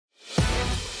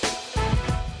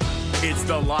It's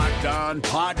the Locked On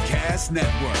Podcast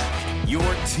Network, your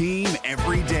team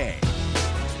every day.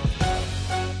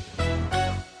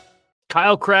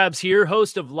 Kyle Krabs here,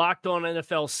 host of Locked On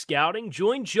NFL Scouting.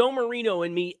 Join Joe Marino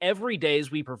and me every day as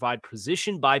we provide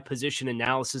position-by-position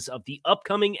analysis of the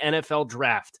upcoming NFL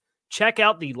Draft. Check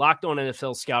out the Locked On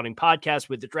NFL Scouting podcast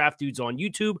with the Draft Dudes on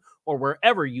YouTube or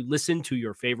wherever you listen to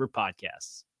your favorite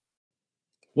podcasts.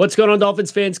 What's going on,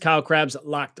 Dolphins fans? Kyle Krabs,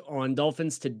 Locked On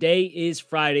Dolphins. Today is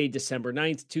Friday, December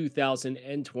 9th,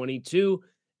 2022.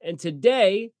 And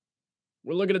today,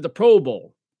 we're looking at the Pro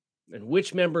Bowl and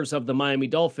which members of the Miami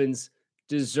Dolphins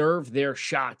deserve their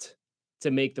shot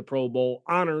to make the Pro Bowl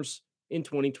honors in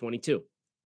 2022.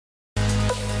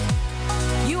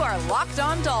 You are Locked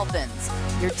On Dolphins,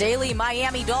 your daily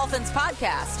Miami Dolphins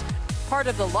podcast, part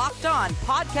of the Locked On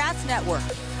Podcast Network,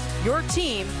 your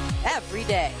team every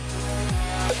day.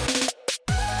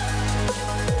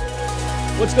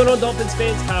 What's going on, Dolphins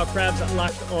fans? Kyle Krabs,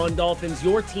 Locked On Dolphins,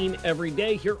 your team every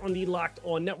day here on the Locked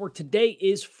On Network. Today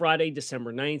is Friday,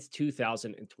 December 9th,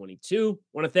 2022. I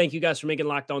want to thank you guys for making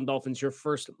Locked On Dolphins your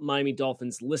first Miami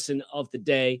Dolphins listen of the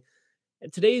day.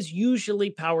 And today is usually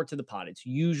Power to the Pod. It's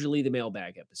usually the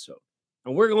mailbag episode.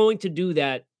 And we're going to do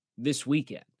that this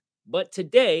weekend. But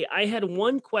today, I had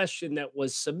one question that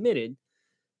was submitted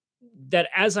that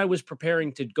as I was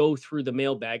preparing to go through the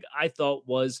mailbag, I thought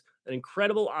was an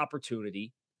incredible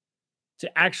opportunity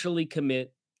to actually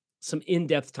commit some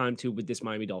in-depth time to with this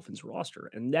Miami Dolphins roster.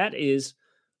 And that is,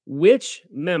 which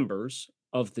members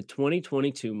of the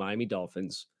 2022 Miami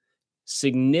Dolphins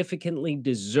significantly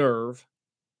deserve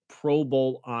Pro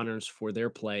Bowl honors for their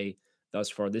play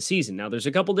thus far this season? Now, there's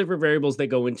a couple different variables that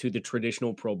go into the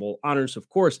traditional Pro Bowl honors. Of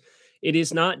course, it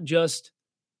is not just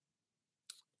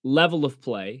level of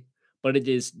play, but it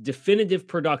is definitive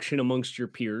production amongst your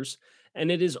peers. And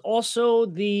it is also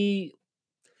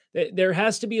there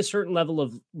has to be a certain level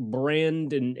of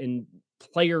brand and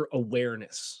player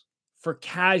awareness for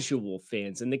casual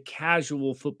fans and the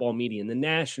casual football media and the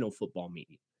national football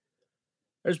media.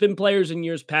 There's been players in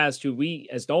years past who we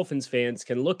as Dolphins fans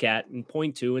can look at and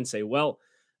point to and say, well,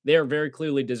 they're very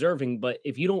clearly deserving. But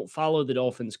if you don't follow the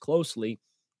Dolphins closely,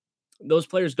 those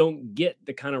players don't get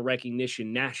the kind of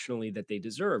recognition nationally that they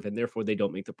deserve, and therefore they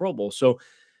don't make the Pro Bowl. So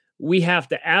we have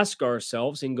to ask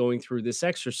ourselves in going through this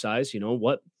exercise,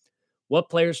 what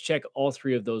players check all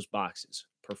three of those boxes: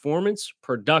 performance,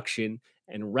 production,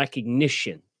 and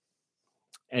recognition.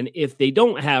 And if they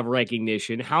don't have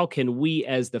recognition, how can we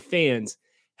as the fans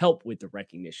help with the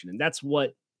recognition? And that's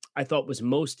what I thought was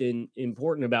most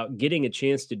important about getting a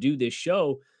chance to do this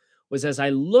show, was as I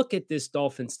look at this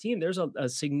Dolphins team, there's a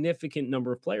significant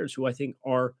number of players who I think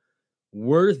are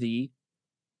worthy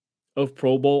of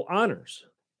Pro Bowl honors.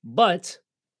 But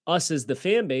us as the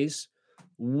fan base,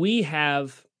 we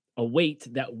have a weight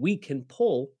that we can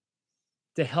pull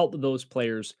to help those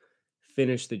players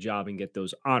finish the job and get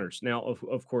those honors. Now,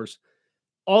 of course,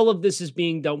 all of this is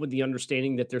being done with the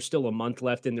understanding that there's still a month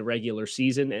left in the regular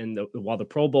season. And while the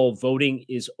Pro Bowl voting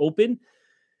is open,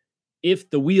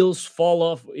 if the wheels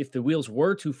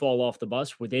were to fall off the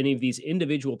bus with any of these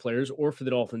individual players or for the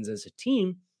Dolphins as a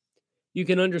team, you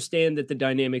can understand that the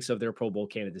dynamics of their Pro Bowl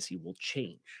candidacy will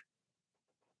change.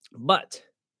 But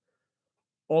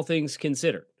all things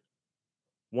considered,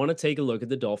 want to take a look at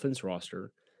the Dolphins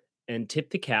roster and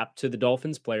tip the cap to the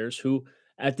Dolphins players who,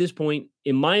 at this point,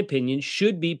 in my opinion,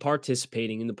 should be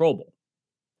participating in the Pro Bowl.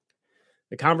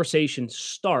 The conversation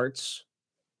starts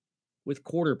with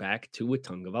quarterback Tua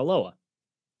Tagovailoa.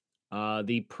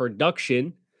 The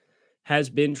production has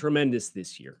been tremendous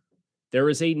this year. There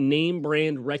is a name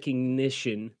brand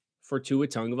recognition for Tua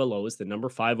Tagovailoa as the number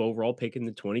 5 overall pick in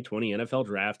the 2020 NFL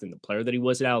Draft and the player that he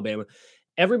was at Alabama.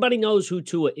 Everybody knows who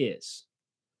Tua is.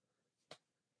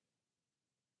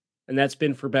 And that's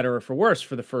been for better or for worse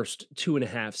for the first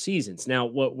 2.5 seasons. Now,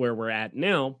 where we're at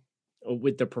now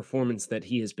with the performance that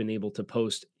he has been able to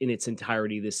post in its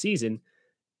entirety this season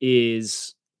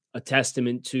is a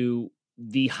testament to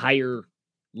the higher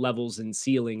levels and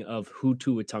ceiling of who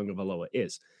Tua Tagovailoa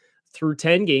is. Through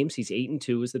 10 games, he's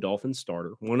 8-2 as the Dolphins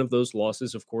starter. One of those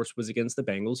losses, of course, was against the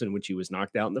Bengals, in which he was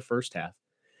knocked out in the first half.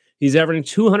 He's averaging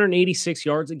 286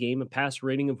 yards a game, a pass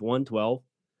rating of 112.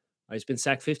 He's been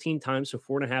sacked 15 times, so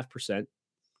 4.5%.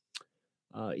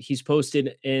 He's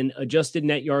posted an adjusted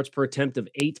net yards per attempt of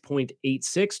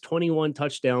 8.86, 21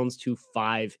 touchdowns to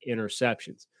 5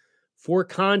 interceptions. For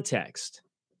context,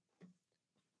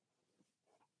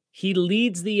 he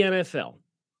leads the NFL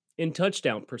in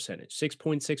touchdown percentage,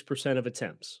 6.6% of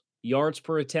attempts. Yards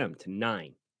per attempt,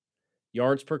 9.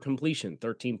 Yards per completion,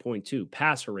 13.2.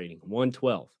 Passer rating,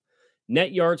 112.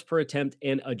 net yards per attempt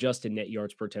and adjusted net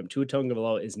yards per attempt. Tua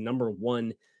Tagovailoa is number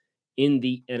 1 in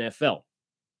the NFL.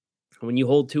 When you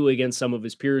hold Tua against some of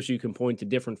his peers, you can point to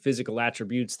different physical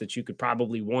attributes that you could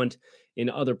probably want in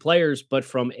other players, but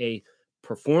from a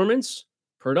performance,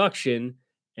 production,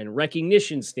 and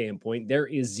recognition standpoint, there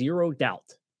is zero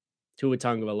doubt Tua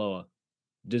Tagovailoa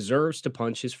deserves to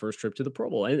punch his first trip to the Pro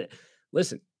Bowl. And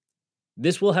listen,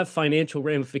 this will have financial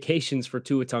ramifications for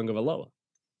Tua Tagovailoa.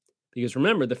 Because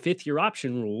remember, the fifth-year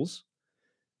option rules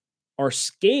are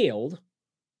scaled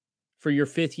for your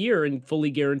fifth year and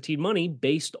fully guaranteed money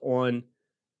based on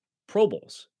Pro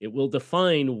Bowls. It will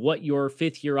define what your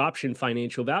fifth-year option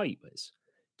financial value is.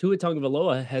 Tua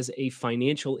Tagovailoa has a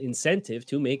financial incentive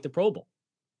to make the Pro Bowl.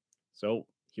 So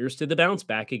here's to the bounce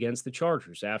back against the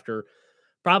Chargers after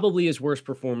probably his worst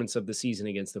performance of the season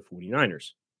against the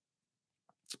 49ers.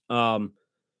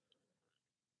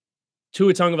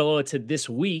 Tua Tagovailoa to this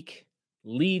week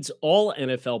leads all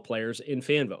NFL players in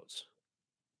fan votes.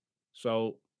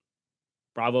 So,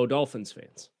 bravo Dolphins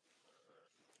fans.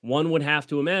 One would have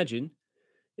to imagine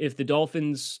if the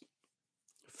Dolphins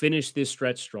finish this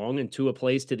stretch strong and Tua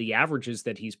plays to the averages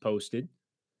that he's posted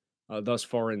thus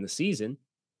far in the season,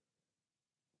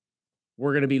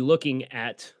 we're going to be looking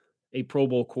at a Pro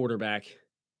Bowl quarterback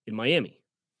in Miami.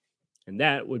 And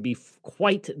that would be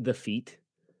quite the feat,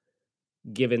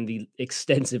 given the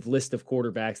extensive list of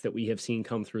quarterbacks that we have seen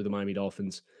come through the Miami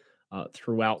Dolphins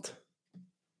throughout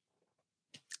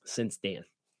since Dan.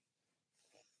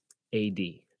 AD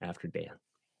after Dan.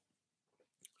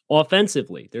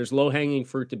 Offensively, there's low-hanging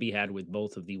fruit to be had with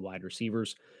both of the wide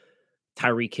receivers,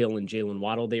 Tyreek Hill and Jalen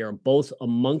Waddle. They are both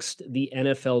amongst the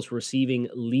NFL's receiving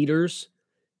leaders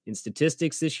in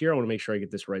statistics this year. I want to make sure I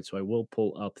get this right, so I will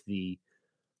pull up the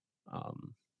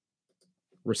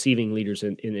receiving leaders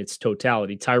in its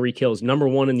totality. Tyreek Hill is number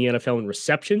 1 in the NFL in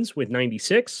receptions with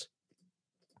 96.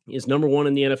 He is number 1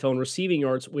 in the NFL in receiving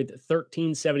yards with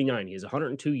 1379. He has a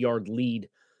 102-yard lead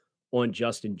on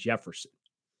Justin Jefferson.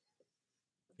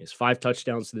 He has 5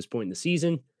 touchdowns to this point in the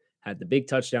season. Had the big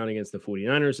touchdown against the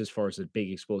 49ers as far as a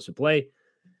big explosive play.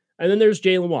 And then there's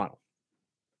Jalen Waddle.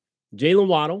 Jalen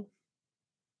Waddle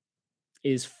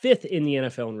is 5th in the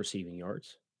NFL in receiving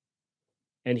yards.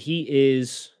 And he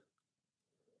is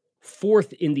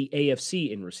 4th in the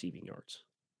AFC in receiving yards.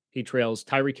 He trails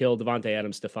Tyreek Hill, Devontae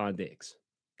Adams, Stephon Diggs.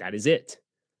 That is it.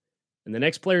 And the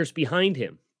next players behind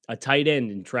him, a tight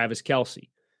end in Travis Kelce.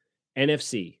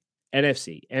 NFC.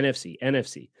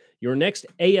 Your next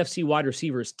AFC wide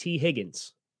receiver is T.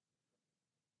 Higgins.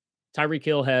 Tyreek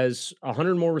Hill has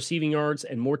 100 more receiving yards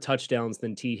and more touchdowns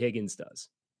than T. Higgins does.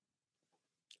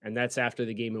 And that's after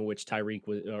the game in which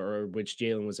which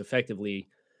Jalen was effectively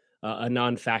a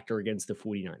non-factor against the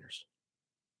 49ers.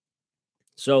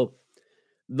 So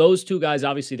those two guys,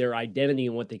 obviously their identity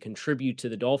and what they contribute to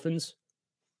the Dolphins,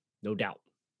 no doubt.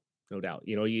 No doubt.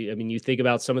 You think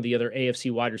about some of the other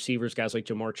AFC wide receivers, guys like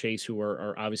Jamar Chase, who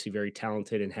are obviously very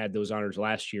talented and had those honors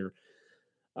last year.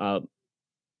 Jalen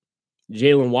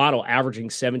Waddle averaging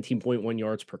 17.1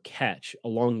 yards per catch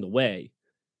along the way,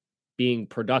 being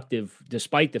productive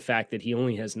despite the fact that he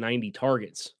only has 90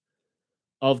 targets.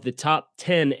 Of the top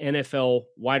 10 NFL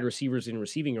wide receivers in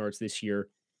receiving yards this year,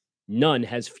 none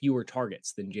has fewer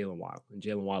targets than Jalen Waddle. And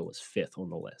Jalen Waddle is 5th on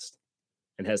the list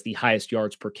and has the highest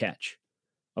yards per catch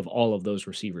of all of those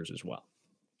receivers as well.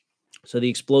 So the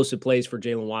explosive plays for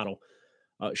Jalen Waddle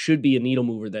should be a needle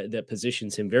mover that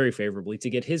positions him very favorably to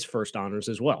get his first honors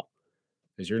as well.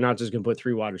 Because you're not just going to put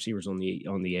 3 wide receivers on the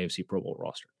AFC Pro Bowl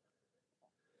roster.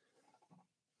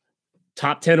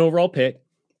 Top 10 overall pick,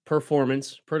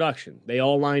 performance, production. They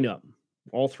all line up.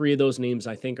 All 3 of those names,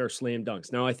 I think, are slam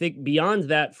dunks. Now, I think beyond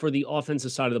that, for the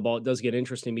offensive side of the ball, it does get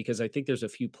interesting because I think there's a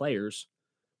few players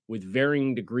with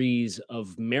varying degrees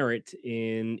of merit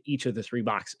in each of the 3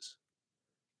 boxes.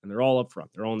 And they're all up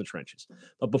front. They're all in the trenches.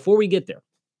 But before we get there,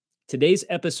 today's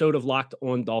episode of Locked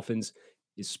On Dolphins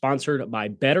is sponsored by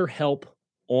BetterHelp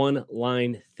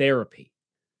Online Therapy.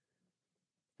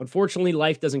 Unfortunately,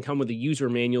 life doesn't come with a user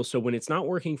manual, so when it's not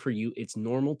working for you, it's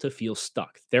normal to feel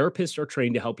stuck. Therapists are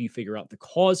trained to help you figure out the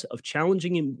cause of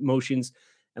challenging emotions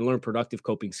and learn productive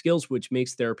coping skills, which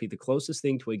makes therapy the closest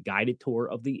thing to a guided tour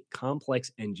of the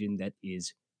complex engine that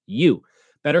is you.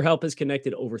 BetterHelp has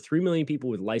connected over 3 million people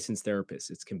with licensed therapists.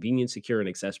 It's convenient, secure, and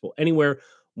accessible anywhere,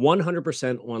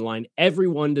 100% online.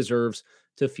 Everyone deserves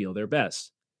to feel their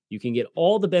best. You can get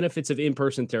all the benefits of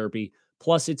in-person therapy,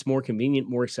 plus it's more convenient,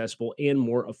 more accessible, and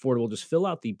more affordable. Just fill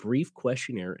out the brief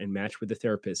questionnaire and match with the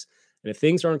therapist. And if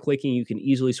things aren't clicking, you can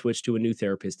easily switch to a new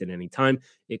therapist at any time.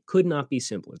 It could not be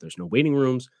simpler. There's no waiting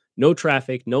rooms, no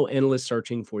traffic, no endless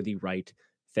searching for the right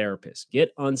therapist.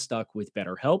 Get unstuck with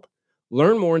BetterHelp.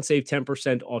 Learn more and save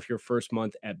 10% off your first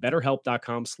month at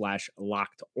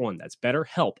betterhelp.com/locked-on. That's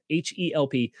BetterHelp,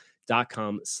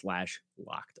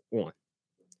 HELP.com/locked-on.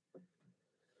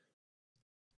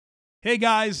 Hey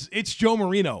guys, it's Joe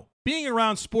Marino. Being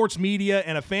around sports media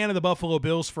and a fan of the Buffalo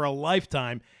Bills for a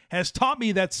lifetime has taught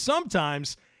me that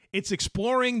sometimes it's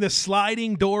exploring the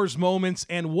sliding doors moments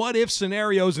and what-if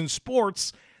scenarios in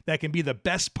sports that can be the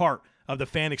best part of the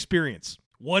fan experience.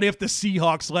 What if the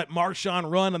Seahawks let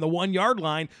Marshawn run on the 1-yard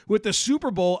line with the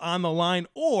Super Bowl on the line?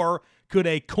 Or could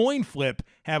a coin flip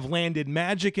have landed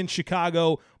Magic in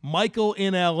Chicago, Michael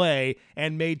in LA,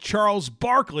 and made Charles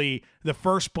Barkley the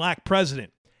first black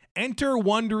president? Enter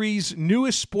Wondery's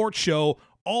newest sports show,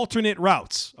 Alternate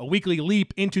Routes, a weekly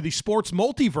leap into the sports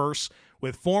multiverse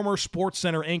with former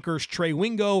SportsCenter anchors Trey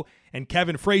Wingo and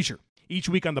Kevin Frazier. Each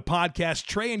week on the podcast,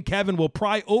 Trey and Kevin will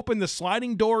pry open the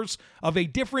sliding doors of a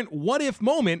different what-if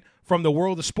moment from the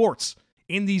world of sports.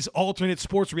 In these alternate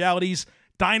sports realities,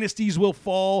 dynasties will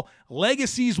fall,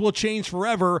 legacies will change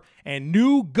forever, and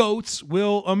new GOATs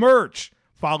will emerge.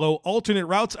 Follow Alternate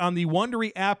Routes on the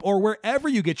Wondery app or wherever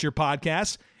you get your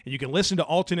podcasts, and you can listen to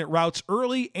Alternate Routes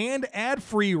early and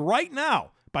ad-free right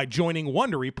now by joining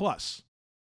Wondery Plus.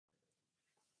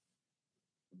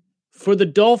 For the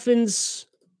Dolphins,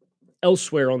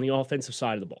 elsewhere on the offensive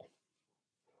side of the ball,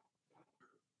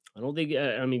 I don't think,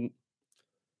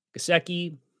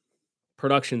 Gesicki,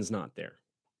 production's not there.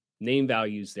 Name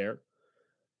value's there.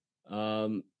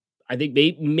 I think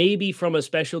maybe from a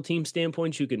special team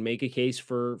standpoint, you can make a case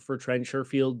for Trent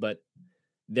Sherfield, but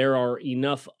there are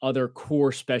enough other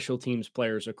core special teams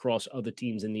players across other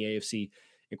teams in the AFC,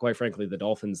 and quite frankly, the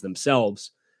Dolphins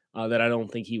themselves, that I don't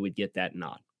think he would get that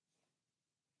nod.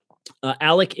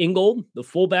 Alec Ingold, the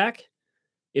fullback,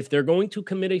 if they're going to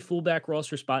commit a fullback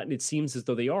roster spot, and it seems as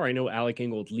though they are, I know Alec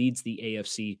Ingold leads the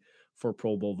AFC for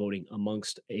Pro Bowl voting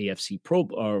amongst AFC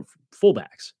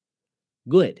fullbacks.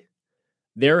 Good.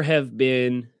 There have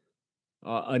been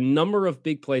a number of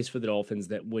big plays for the Dolphins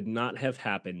that would not have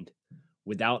happened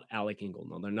without Alec Ingold.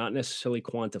 Now, they're not necessarily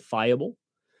quantifiable.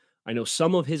 I know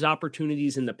some of his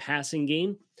opportunities in the passing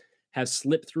game have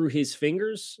slipped through his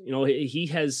fingers. You know, he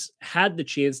has had the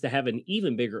chance to have an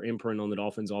even bigger imprint on the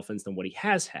Dolphins offense than what he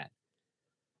has had.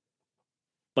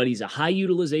 But he's a high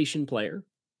utilization player.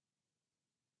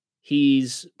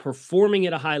 He's performing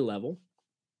at a high level.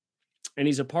 And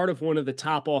he's a part of one of the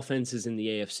top offenses in the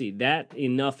AFC. That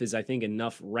is, I think,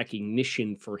 enough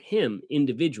recognition for him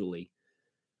individually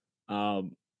to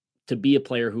be a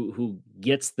player who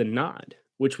gets the nod,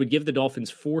 which would give the Dolphins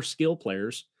 4 skill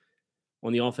players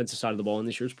on the offensive side of the ball in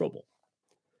this year's Pro Bowl.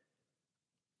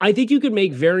 I think you could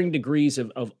make varying degrees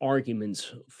of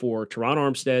arguments for Teron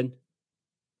Armstead,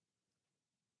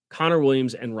 Connor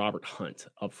Williams, and Robert Hunt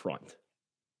up front.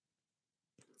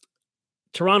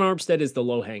 Teron Armstead is the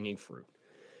low-hanging fruit.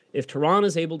 If Teron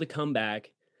is able to come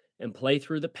back and play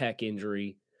through the pec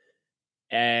injury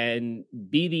and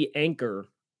be the anchor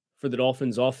for the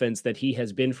Dolphins offense that he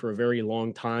has been for a very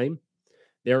long time,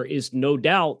 there is no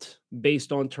doubt,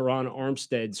 based on Teron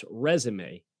Armstead's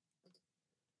resume,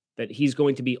 that he's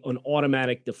going to be an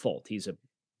automatic default. He's a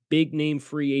big-name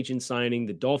free agent signing.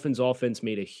 The Dolphins offense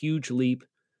made a huge leap.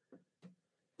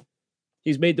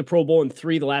 He's made the Pro Bowl in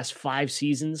 3 of the last 5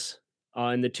 seasons.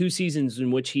 In the 2 seasons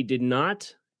in which he did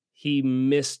not, he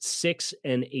missed 6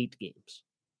 and 8 games.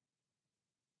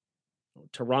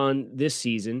 Teron this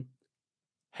season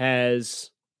has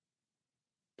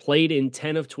played in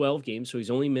 10 of 12 games, so he's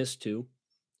only missed 2.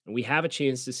 And we have a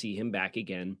chance to see him back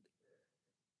again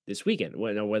this weekend.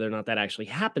 Whether or not that actually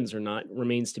happens or not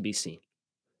remains to be seen.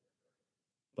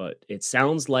 But it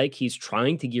sounds like he's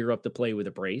trying to gear up to play with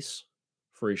a brace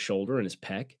for his shoulder and his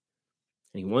pec.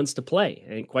 And he wants to play.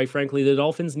 And quite frankly, the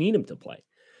Dolphins need him to play.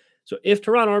 So if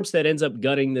Teron Armstead ends up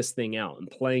gutting this thing out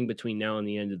and playing between now and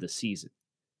the end of the season,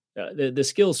 the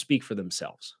skills speak for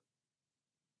themselves.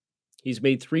 He's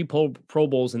made 3 Pro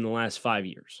Bowls in the last 5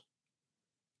 years.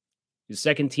 He's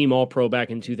second-team All-Pro back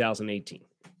in 2018.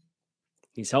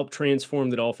 He's helped transform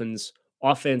the Dolphins'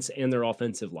 offense and their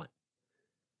offensive line.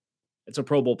 It's a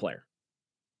Pro Bowl player.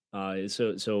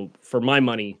 So for my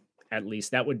money, at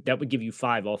least, that would give you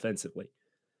 5 offensively.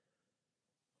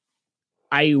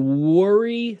 I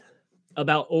worry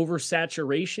about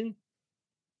oversaturation.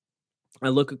 I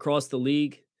look across the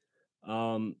league.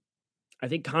 I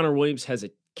think Connor Williams has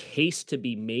a case to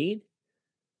be made,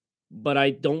 but I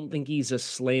don't think he's a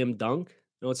slam dunk.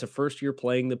 No, it's a first year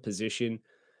playing the position.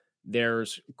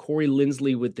 There's Corey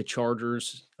Linsley with the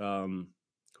Chargers,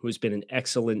 who's been an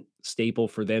excellent staple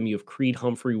for them. You have Creed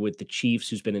Humphrey with the Chiefs,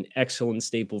 who's been an excellent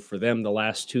staple for them the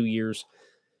last 2 years.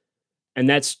 And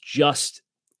that's just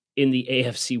in the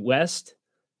AFC West,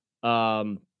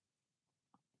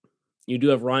 you do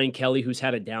have Ryan Kelly, who's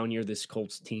had a down year. This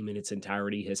Colts team in its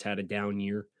entirety has had a down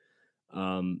year.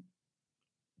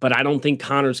 But I don't think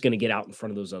Connor's going to get out in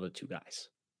front of those other two guys.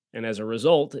 And as a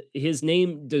result, his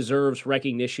name deserves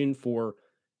recognition for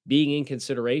being in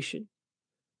consideration.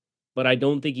 But I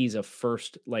don't think he's a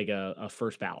first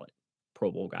ballot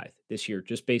Pro Bowl guy this year,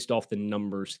 just based off the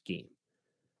numbers game.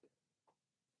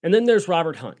 And then there's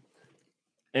Robert Hunt.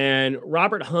 And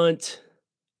Robert Hunt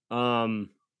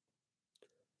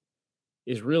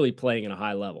is really playing at a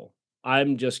high level.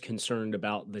 I'm just concerned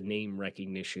about the name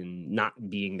recognition not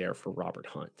being there for Robert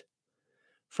Hunt.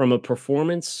 From a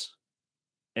performance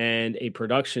and a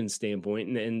production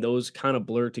standpoint, and those kind of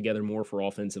blur together more for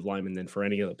offensive linemen than for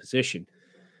any other position,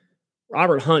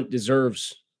 Robert Hunt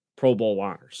deserves Pro Bowl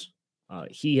honors.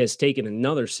 He has taken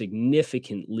another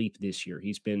significant leap this year.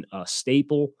 He's been a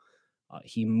staple.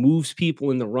 He moves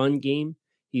people in the run game.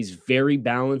 He's very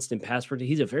balanced in pass protection.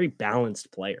 He's a very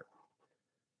balanced player.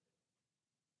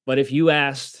 But if you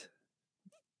asked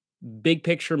big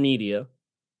picture media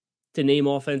to name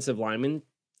offensive linemen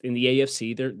in the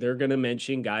AFC, they're going to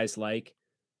mention guys like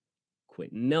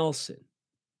Quentin Nelson,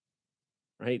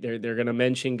 right? They're going to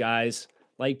mention guys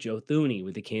like Joe Thuney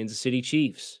with the Kansas City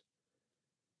Chiefs.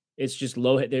 It's just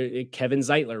Kevin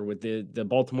Zeitler with the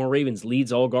Baltimore Ravens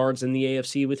leads all guards in the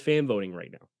AFC with fan voting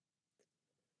right now.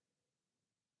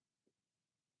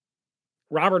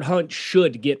 Robert Hunt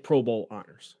should get Pro Bowl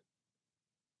honors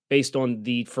based on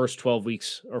the first 12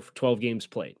 weeks or 12 games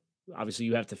played. Obviously,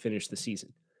 you have to finish the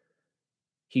season.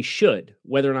 He should.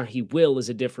 Whether or not he will is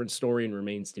a different story and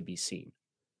remains to be seen.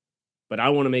 But I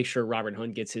want to make sure Robert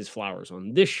Hunt gets his flowers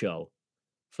on this show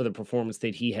for the performance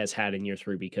that he has had in year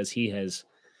 3, because he has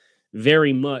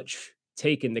very much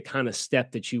taken the kind of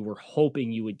step that you were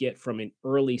hoping you would get from an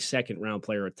early second-round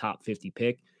player, a top 50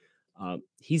 pick.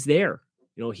 He's there.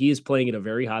 He is playing at a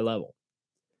very high level.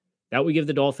 That would give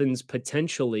the Dolphins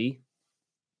potentially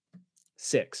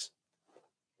 6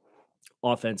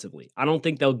 offensively. I don't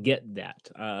think they'll get that.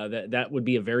 That would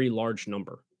be a very large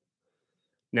number.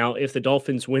 Now, if the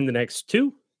Dolphins win the next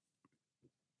 2,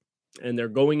 and they're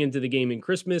going into the game in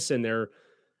Christmas, and they're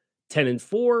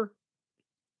 10-4,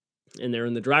 and they're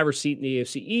in the driver's seat in the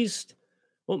AFC East,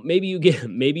 well, maybe you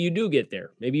do get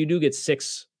there. Maybe you do get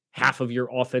 6. Half of your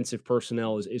offensive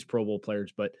personnel is Pro Bowl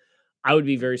players, but I would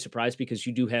be very surprised because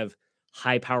you do have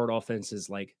high-powered offenses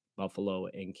like Buffalo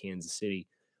and Kansas City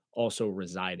also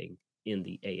residing in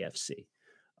the AFC.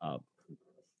 But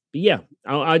yeah,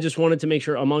 I just wanted to make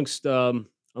sure amongst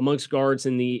guards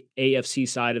in the AFC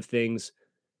side of things,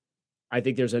 I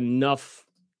think there's enough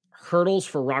hurdles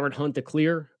for Robert Hunt to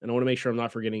clear, and I want to make sure I'm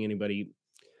not forgetting anybody.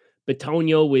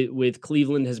 Bitonio with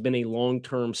Cleveland has been a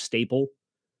long-term staple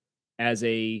as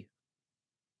a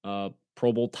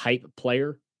Pro Bowl type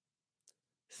player.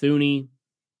 Thuney,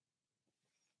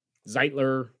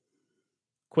 Zeitler,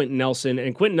 Quentin Nelson,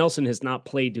 and Quentin Nelson has not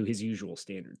played to his usual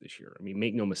standard this year. I mean,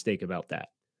 make no mistake about that.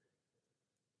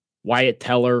 Wyatt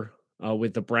Teller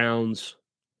with the Browns.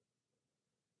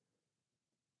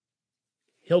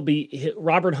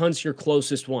 Robert Hunt's your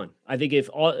closest one. I think if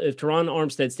Teron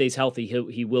Armstead stays healthy,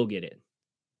 he will get in,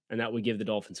 and that would give the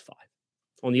Dolphins 5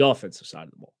 on the offensive side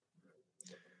of the ball.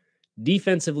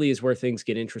 Defensively is where things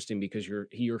get interesting because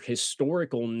your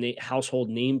historical household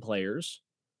name players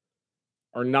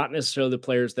are not necessarily the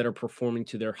players that are performing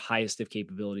to their highest of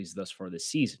capabilities thus far this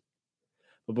season.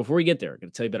 But before we get there, I'm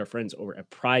going to tell you about our friends over at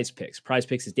Prize Picks. Prize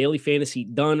Picks is daily fantasy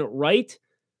done right.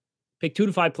 Pick 2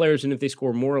 to 5 players, and if they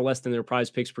score more or less than their Prize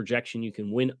Picks projection, you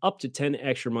can win up to 10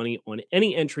 extra money on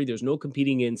any entry. There's no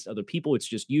competing against other people. It's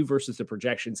just you versus the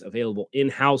projections available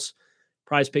in-house.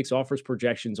 Prize Picks offers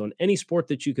projections on any sport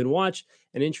that you can watch,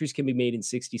 and entries can be made in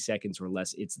 60 seconds or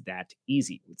less. It's that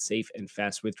easy. With safe and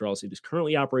fast withdrawals, it is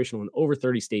currently operational in over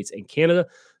 30 states and Canada.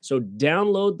 So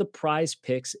download the Prize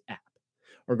Picks app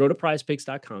or go to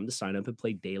prizepicks.com to sign up and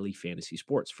play daily fantasy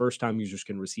sports. First-time users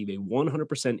can receive a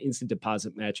 100% instant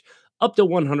deposit match up to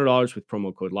 $100 with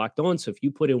promo code Locked On. So if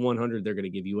you put in $100, they're going to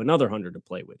give you another $100 to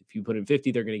play with. If you put in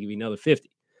 $50, they're going to give you another $50.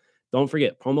 Don't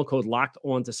forget, promo code Locked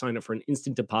On to sign up for an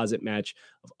instant deposit match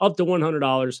of up to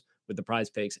 $100 with the Prize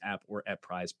Picks app or at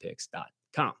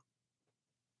prizepicks.com.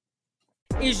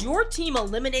 Is your team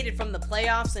eliminated from the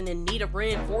playoffs and in need of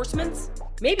reinforcements?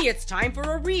 Maybe it's time for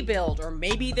a rebuild, or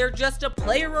maybe they're just a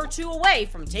player or 2 away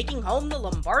from taking home the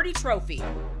Lombardi Trophy.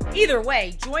 Either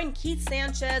way, join Keith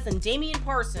Sanchez and Damian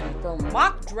Parson for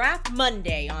Mock Draft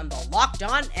Monday on the Locked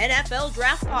On NFL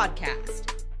Draft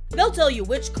Podcast. They'll tell you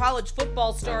which college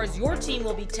football stars your team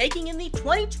will be taking in the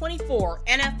 2024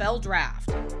 NFL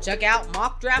Draft. Check out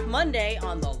Mock Draft Monday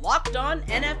on the Locked On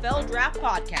NFL Draft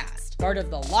Podcast, part of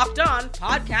the Locked On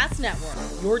Podcast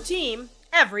Network, your team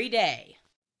every day.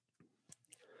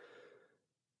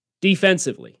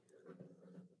 Defensively,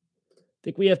 I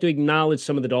think we have to acknowledge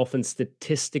some of the Dolphins'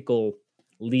 statistical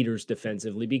leaders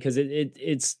defensively, because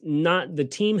it's not, the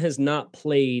team has not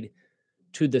played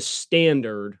to the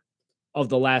standard of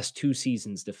the last two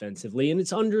seasons defensively, and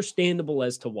it's understandable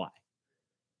as to why.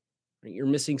 You're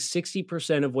missing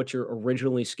 60% of what your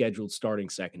originally scheduled starting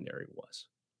secondary was.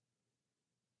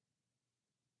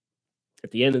 At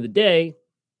the end of the day,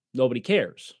 nobody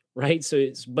cares, right?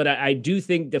 But I do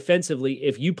think defensively,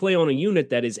 if you play on a unit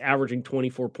that is averaging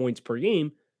 24 points per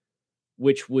game,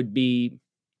 which would be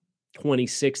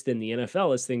 26th in the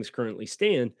NFL as things currently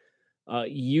stand,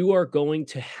 you are going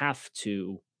to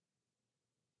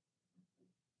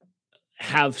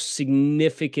have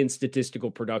significant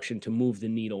statistical production to move the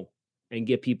needle and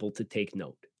get people to take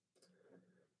note.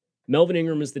 Melvin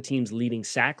Ingram is the team's leading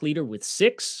sack leader with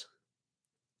 6.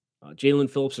 Jalen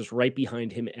Phillips is right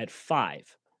behind him at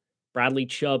 5. Bradley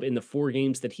Chubb, in the 4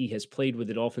 games that he has played with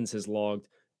the Dolphins, has logged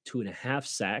 2.5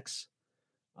 sacks.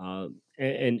 And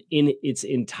in its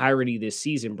entirety this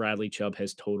season, Bradley Chubb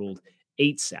has totaled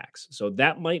 8 sacks. So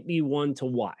that might be one to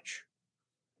watch.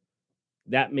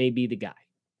 That may be the guy.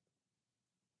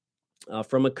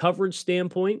 From a coverage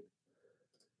standpoint,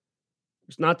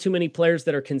 there's not too many players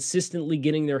that are consistently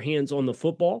getting their hands on the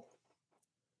football.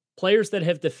 Players that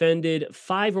have defended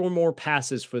 5 or more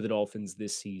passes for the Dolphins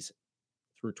this season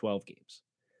through 12 games.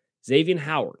 Xavier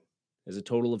Howard has a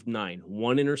total of 9,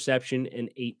 1 interception and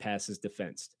 8 passes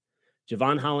defensed.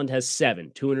 Javon Holland has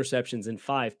 7, 2 interceptions and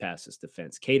 5 passes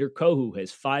defensed. Kader Kohu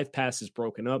has 5 passes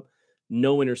broken up,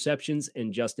 no interceptions,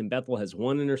 and Justin Bethel has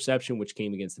 1 interception, which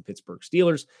came against the Pittsburgh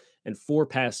Steelers, and 4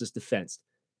 passes defensed.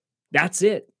 That's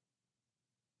it.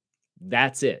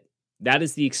 That's it. That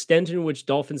is the extent in which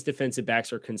Dolphins defensive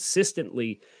backs are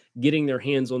consistently getting their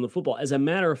hands on the football. As a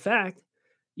matter of fact,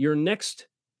 your next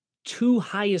 2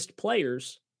 highest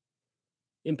players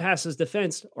in passes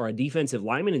defensed are a defensive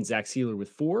lineman in Zach Sealer with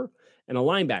 4 and a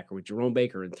linebacker with Jerome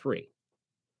Baker in 3.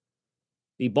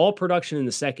 The ball production in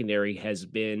the secondary has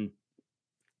been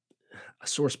a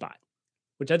sore spot,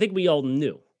 which I think we all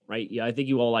knew, right? Yeah, I think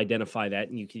you all identify that,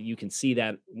 and you can see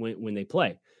that when they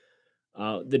play.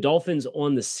 The Dolphins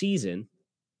on the season,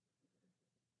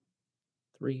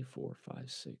 3, 4, 5,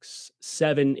 6,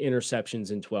 7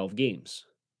 interceptions in 12 games.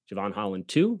 Javon Holland,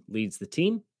 2, leads the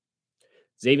team.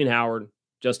 Xavier Howard,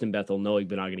 Justin Bethel, Noah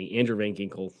Benogany, Andrew Van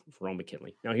Ginkel, Ron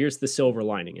McKinley. Now, here's the silver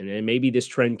lining, and maybe this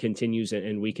trend continues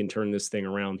and we can turn this thing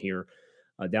around here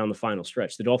down the final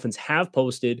stretch. The Dolphins have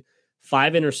posted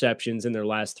 5 interceptions in their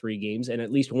last 3 games and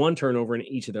at least 1 turnover in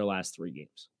each of their last 3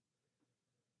 games.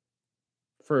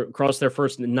 Across their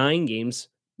first 9 games,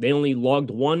 they only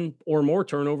logged 1 or more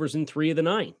turnovers in 3 of the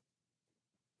 9.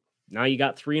 Now you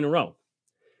got 3 in a row.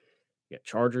 You got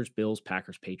Chargers, Bills,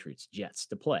 Packers, Patriots, Jets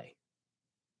to play.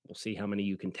 We'll see how many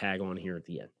you can tag on here at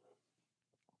the end.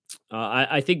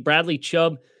 I think Bradley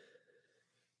Chubb,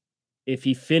 if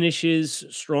he finishes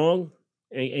strong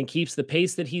and keeps the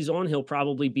pace that he's on, he'll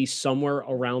probably be somewhere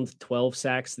around 12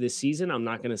 sacks this season. I'm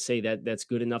not going to say that that's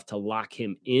good enough to lock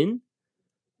him in,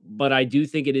 but I do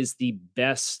think it is the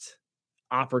best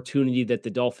opportunity that the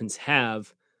Dolphins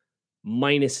have,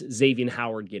 minus Xavier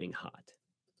Howard getting hot.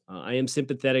 I am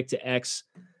sympathetic to X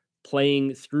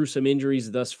playing through some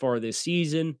injuries thus far this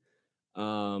season.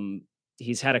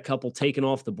 He's had a couple taken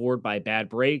off the board by bad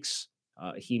breaks.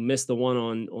 He missed the one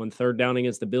on 3rd down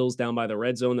against the Bills down by the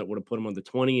red zone that would have put him on the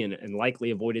 20 and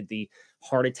likely avoided the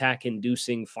heart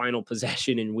attack-inducing final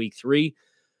possession in week 3.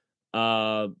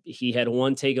 He had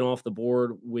one taken off the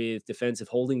board with defensive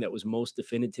holding that was most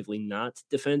definitively not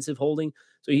defensive holding.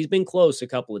 So he's been close a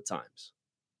couple of times.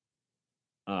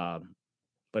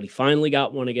 But he finally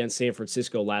got one against San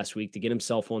Francisco last week to get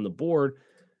himself on the board.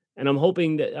 And I'm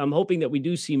hoping that we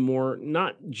do see more,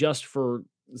 not just for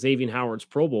Xavier Howard's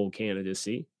Pro Bowl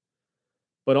candidacy,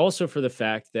 but also for the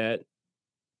fact that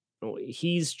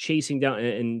he's chasing down,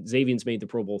 and Xavier's made the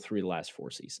Pro Bowl 3 of the last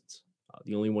 4 seasons.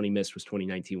 The only one he missed was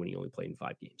 2019 when he only played in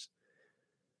 5 games.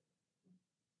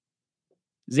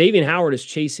 Xavier Howard is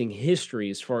chasing history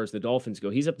as far as the Dolphins go.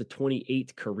 He's up to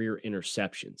 28 career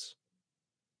interceptions.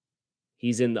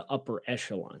 He's in the upper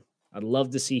echelon. I'd love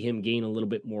to see him gain a little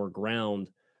bit more ground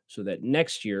so that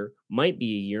next year might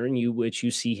be a year in which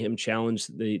you see him challenge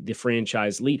the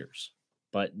franchise leaders.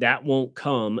 But that won't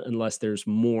come unless there's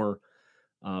more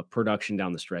production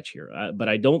down the stretch here. But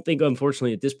I don't think,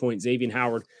 unfortunately, at this point, Xavier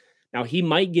Howard, Now, he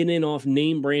might get in off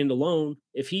name brand alone.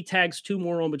 If he tags 2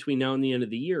 more on between now and the end of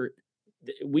the year,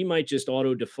 we might just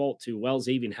auto default to, well,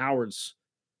 Xavier Howard's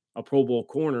a Pro Bowl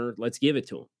corner. Let's give it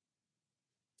to him.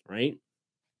 Right?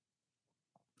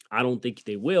 I don't think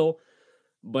they will,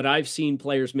 but I've seen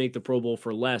players make the Pro Bowl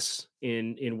for less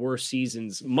in worse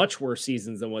seasons, much worse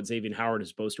seasons than what Xavier Howard is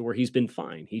supposed to, where he's been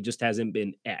fine. He just hasn't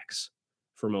been X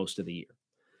for most of the year.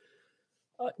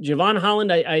 Javon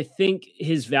Holland, I think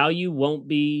his value won't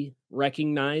be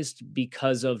recognized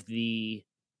because of the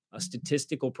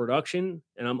statistical production,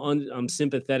 and I'm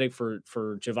sympathetic for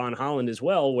Javon Holland as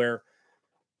well, where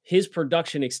his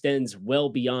production extends well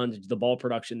beyond the ball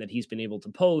production that he's been able to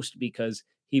post because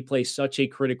he plays such a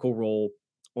critical role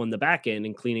on the back end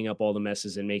and cleaning up all the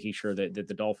messes and making sure that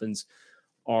the Dolphins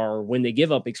are, when they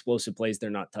give up explosive plays, they're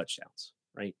not touchdowns,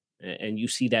 right? And you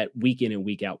see that week in and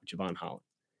week out with Javon Holland.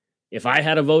 If I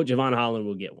had a vote, Javon Holland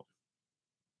will get one.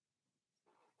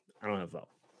 I don't have a vote.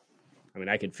 I mean,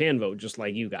 I could fan vote just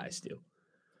like you guys do.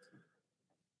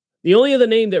 The only other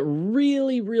name that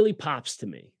really, really pops to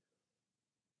me,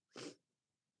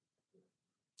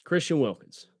 Christian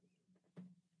Wilkins.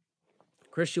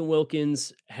 Christian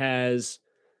Wilkins has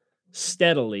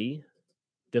steadily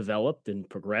developed and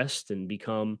progressed and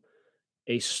become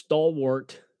a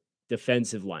stalwart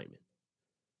defensive lineman.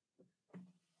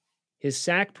 His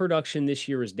sack production this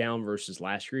year is down versus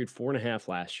last year. He had 4.5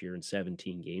 last year in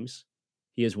 17 games.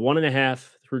 He has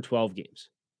 1.5 through 12 games.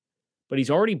 But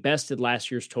he's already bested last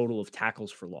year's total of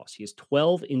tackles for loss. He has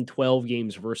 12 in 12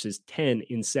 games versus 10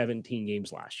 in 17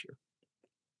 games last year.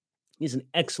 He's an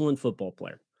excellent football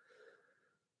player.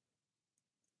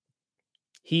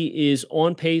 He is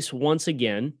on pace once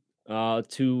again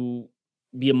to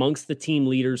be amongst the team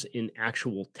leaders in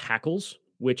actual tackles,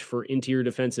 which for interior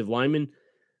defensive linemen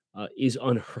is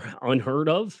unheard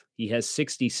of. He has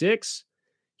 66.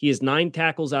 He has 9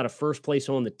 tackles out of first place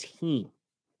on the team.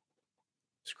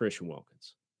 It's Christian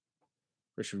Wilkins.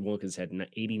 Christian Wilkins had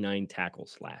 89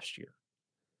 tackles last year.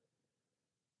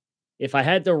 If I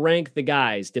had to rank the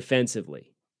guys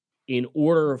defensively in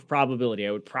order of probability,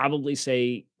 I would probably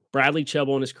say Bradley Chubb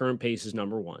on his current pace is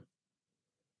number 1.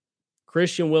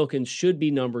 Christian Wilkins should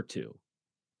be number 2.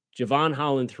 Javon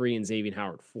Holland 3 and Xavier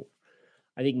Howard 4.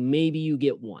 I think maybe you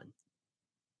get 1.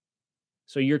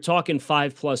 So you're talking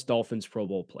 5+ Dolphins Pro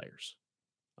Bowl players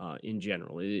in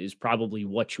general. It is probably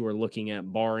what you are looking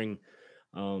at, barring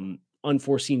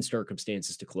unforeseen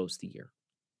circumstances to close the year.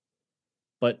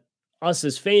 But us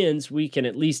as fans, we can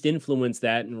at least influence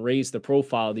that and raise the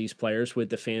profile of these players with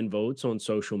the fan votes on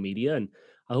social media, and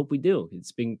I hope we do.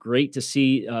 It's been great to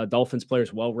see Dolphins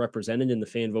players well represented in the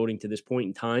fan voting to this point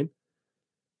in time.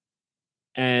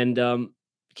 And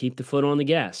keep the foot on the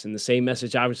gas. And the same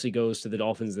message obviously goes to the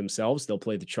Dolphins themselves. They'll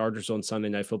play the Chargers on Sunday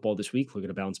Night Football this week. Looking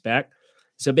to bounce back.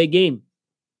 It's a big game.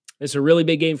 It's a really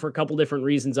big game for a couple different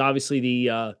reasons. Obviously,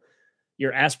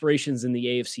 your aspirations in the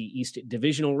AFC East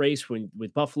divisional race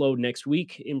with Buffalo next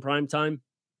week in prime time.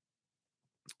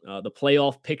 The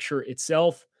playoff picture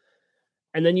itself.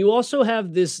 And then you also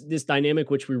have this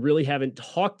dynamic, which we really haven't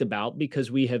talked about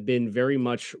because we have been very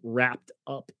much wrapped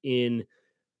up in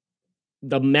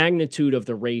the magnitude of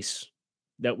the race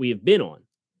that we have been on.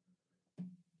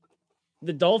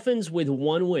 The Dolphins with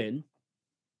 1 win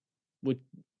would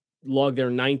log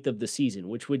their 9th of the season,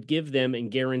 which would give them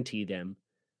and guarantee them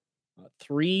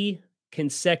 3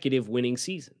 consecutive winning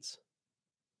seasons.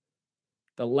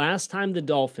 The last time the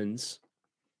Dolphins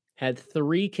had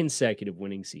 3 consecutive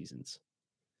winning seasons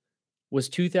was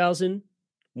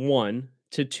 2001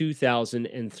 to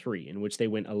 2003, in which they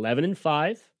went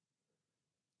 11-5,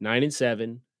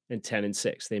 9-7, and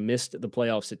 10-6. They missed the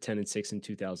playoffs at 10-6 in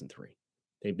 2003.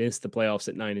 They missed the playoffs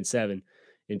at 9-7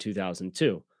 in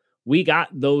 2002. We got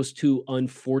those 2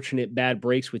 unfortunate bad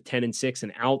breaks with 10-6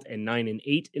 and out and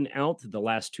 9-8 and out the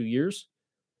last 2 years.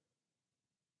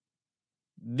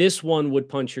 This one would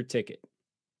punch your ticket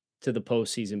to the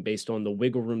postseason based on the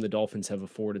wiggle room the Dolphins have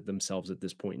afforded themselves at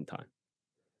this point in time.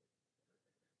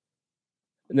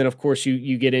 And then, of course,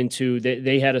 you get into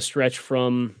they had a stretch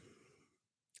from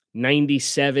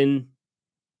 97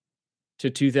 to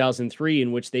 2003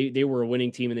 in which they were a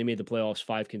winning team and they made the playoffs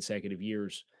 5 consecutive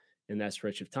years in that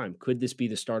stretch of time. Could this be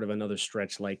the start of another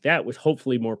stretch like that with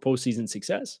hopefully more postseason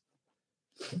success?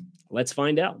 Let's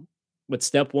find out. But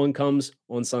step 1 comes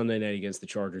on Sunday night against the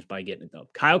Chargers by getting it done.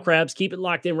 Kyle Krabs, keep it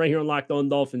locked in right here on Locked On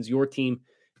Dolphins, your team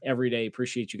every day.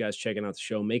 Appreciate you guys checking out the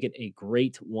show. Make it a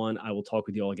great one. I will talk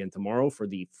with you all again tomorrow for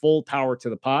the full power to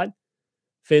the pod.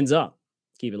 Fins up.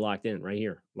 Keep it locked in right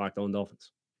here. Locked On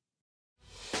Dolphins.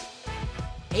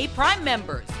 Hey, Prime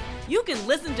members, you can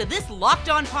listen to this Locked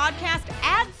On podcast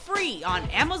ad-free on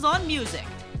Amazon Music.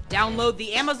 Download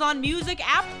the Amazon Music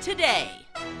app today.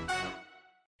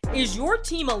 Is your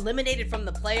team eliminated from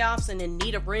the playoffs and in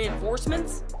need of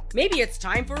reinforcements? Maybe it's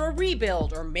time for a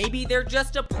rebuild, or maybe they're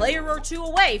just a player or two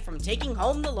away from taking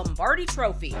home the Lombardi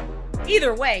Trophy.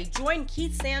 Either way, join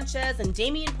Keith Sanchez and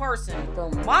Damian Parson for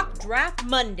Mock Draft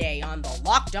Monday on the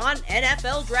Locked On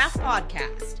NFL Draft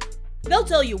Podcast. They'll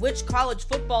tell you which college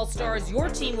football stars your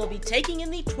team will be taking in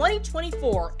the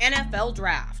 2024 NFL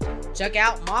Draft. Check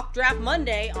out Mock Draft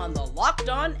Monday on the Locked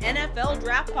On NFL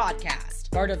Draft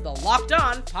Podcast, part of the Locked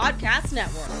On Podcast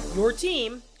Network. Your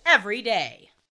team every day.